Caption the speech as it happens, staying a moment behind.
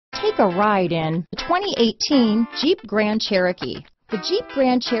Take a ride in the 2018 Jeep Grand Cherokee. The Jeep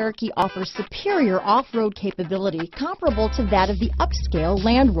Grand Cherokee offers superior off-road capability comparable to that of the upscale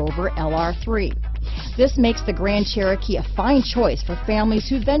Land Rover LR3. This makes the Grand Cherokee a fine choice for families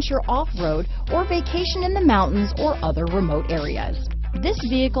who venture off-road or vacation in the mountains or other remote areas. This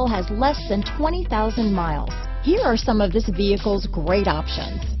vehicle has less than 20,000 miles. Here are some of this vehicle's great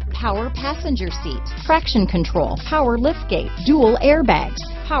options: power passenger seat, traction control, power liftgate, dual airbags,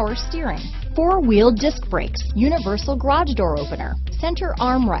 power steering, four-wheel disc brakes, universal garage door opener, center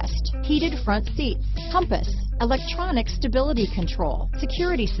armrest, heated front seats, compass, electronic stability control,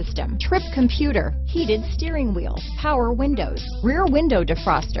 security system, trip computer, heated steering wheel, power windows, rear window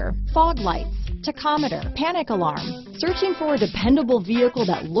defroster, fog lights, tachometer, panic alarm. Searching for a dependable vehicle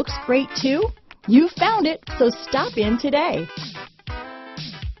that looks great too? You found it, so stop in today.